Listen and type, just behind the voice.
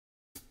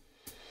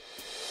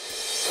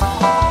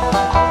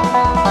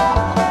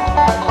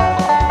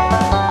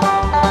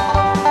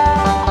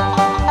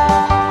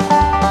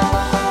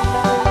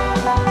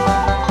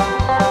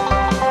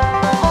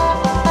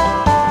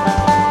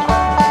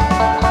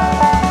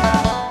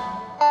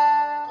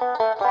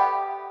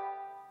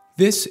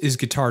This is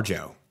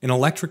Banjo, an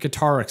electric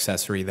guitar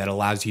accessory that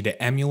allows you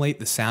to emulate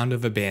the sound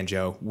of a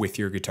banjo with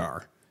your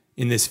guitar.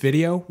 In this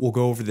video, we'll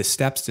go over the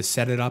steps to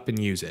set it up and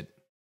use it.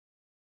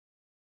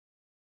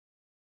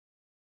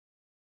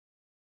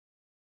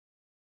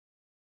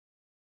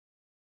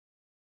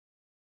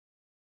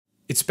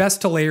 It's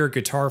best to lay your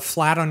guitar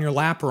flat on your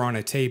lap or on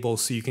a table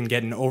so you can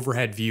get an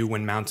overhead view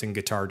when mounting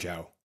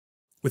Banjo.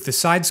 With the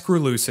side screw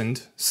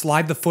loosened,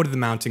 slide the foot of the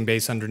mounting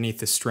base underneath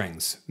the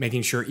strings,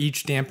 making sure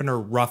each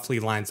dampener roughly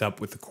lines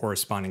up with the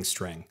corresponding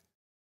string.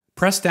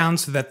 Press down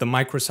so that the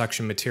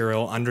microsuction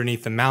material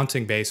underneath the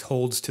mounting base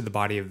holds to the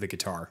body of the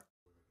guitar.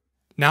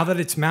 Now that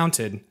it's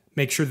mounted,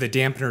 make sure the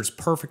dampeners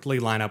perfectly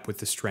line up with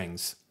the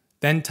strings.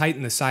 Then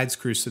tighten the side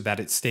screw so that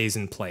it stays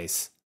in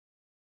place.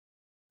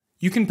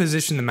 You can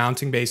position the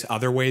mounting base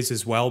other ways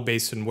as well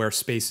based on where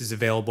space is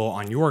available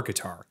on your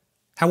guitar.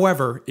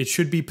 However, it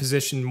should be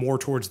positioned more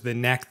towards the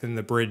neck than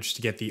the bridge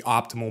to get the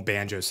optimal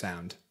banjo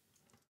sound.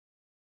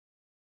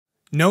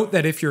 Note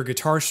that if your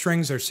guitar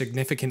strings are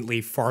significantly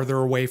farther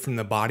away from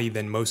the body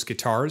than most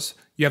guitars,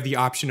 you have the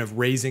option of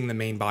raising the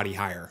main body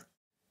higher.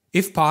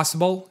 If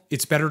possible,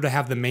 it's better to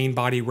have the main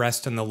body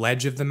rest on the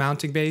ledge of the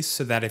mounting base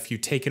so that if you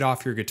take it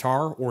off your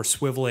guitar or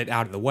swivel it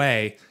out of the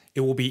way,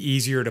 it will be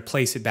easier to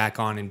place it back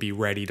on and be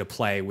ready to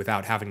play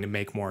without having to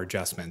make more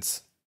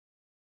adjustments.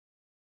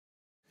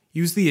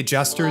 Use the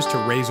adjusters to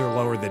raise or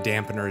lower the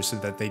dampeners so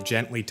that they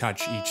gently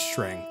touch each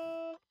string.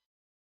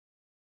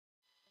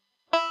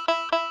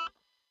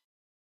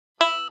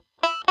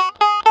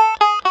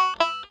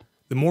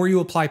 The more you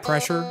apply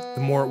pressure,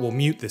 the more it will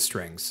mute the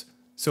strings,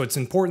 so it's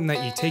important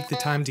that you take the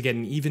time to get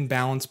an even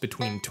balance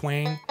between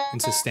twang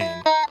and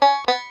sustain.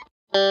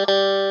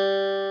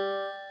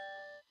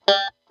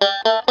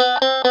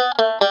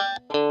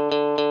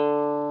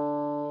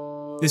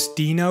 This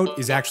D note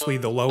is actually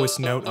the lowest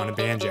note on a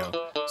banjo,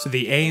 so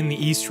the A and the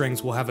E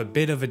strings will have a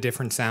bit of a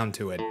different sound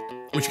to it,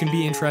 which can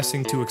be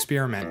interesting to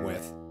experiment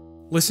with.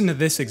 Listen to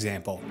this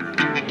example.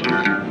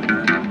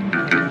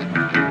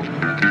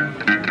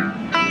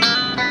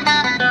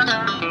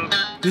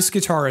 This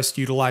guitarist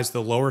utilized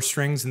the lower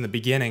strings in the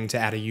beginning to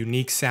add a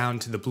unique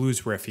sound to the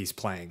blues riff he's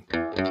playing.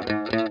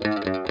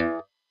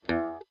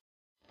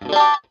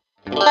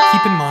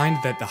 Keep in mind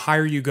that the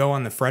higher you go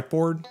on the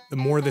fretboard, the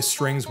more the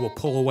strings will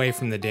pull away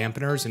from the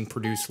dampeners and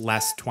produce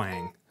less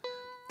twang.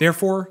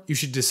 Therefore, you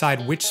should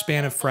decide which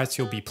span of frets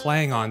you'll be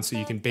playing on so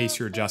you can base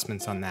your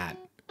adjustments on that.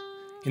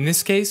 In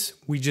this case,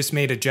 we just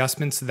made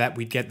adjustments so that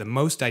we'd get the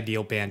most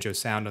ideal banjo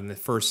sound on the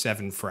first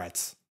 7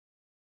 frets.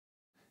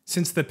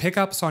 Since the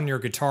pickups on your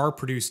guitar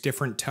produce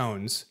different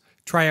tones,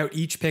 try out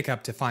each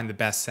pickup to find the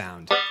best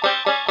sound.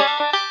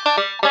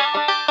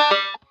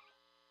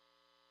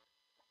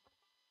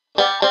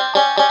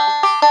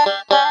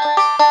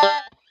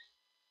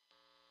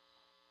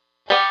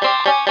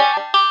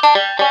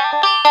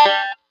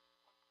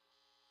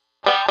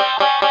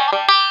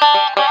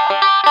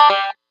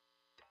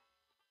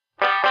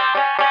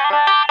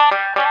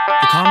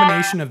 The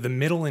combination of the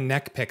middle and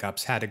neck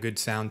pickups had a good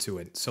sound to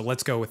it, so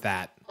let's go with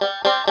that.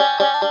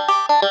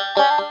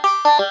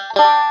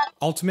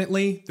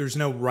 Ultimately, there's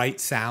no right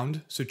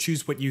sound, so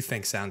choose what you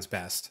think sounds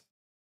best.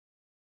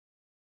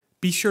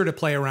 Be sure to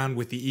play around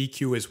with the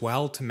EQ as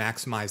well to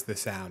maximize the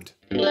sound.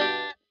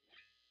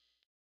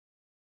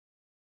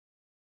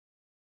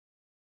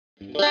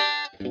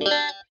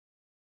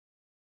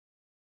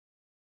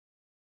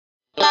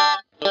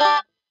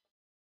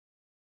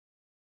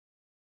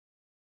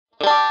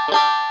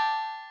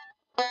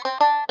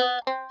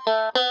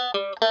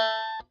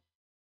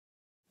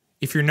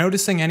 If you're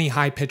noticing any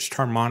high-pitched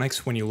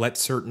harmonics when you let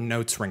certain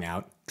notes ring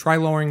out, try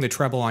lowering the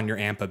treble on your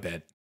amp a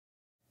bit.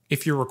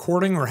 If you're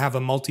recording or have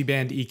a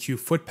multiband EQ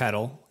foot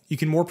pedal, you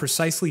can more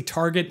precisely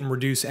target and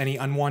reduce any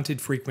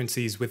unwanted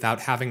frequencies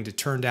without having to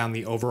turn down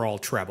the overall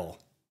treble.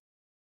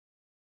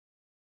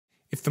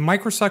 If the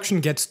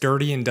microsuction gets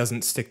dirty and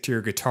doesn't stick to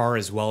your guitar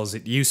as well as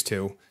it used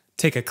to,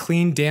 take a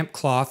clean, damp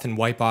cloth and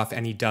wipe off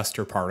any dust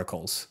or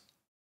particles.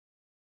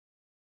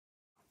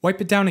 Wipe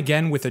it down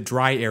again with a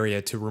dry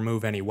area to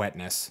remove any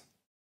wetness.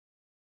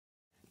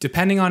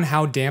 Depending on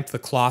how damp the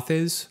cloth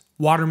is,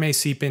 water may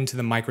seep into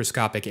the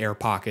microscopic air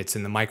pockets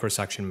in the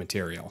microsuction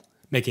material,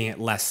 making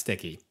it less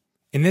sticky.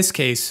 In this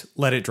case,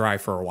 let it dry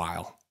for a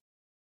while.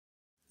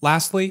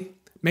 Lastly,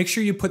 make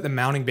sure you put the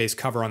mounting base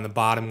cover on the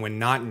bottom when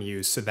not in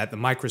use so that the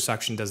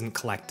microsuction doesn't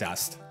collect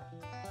dust.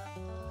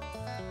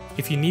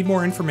 If you need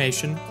more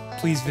information,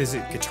 please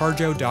visit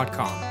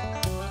guitarjo.com.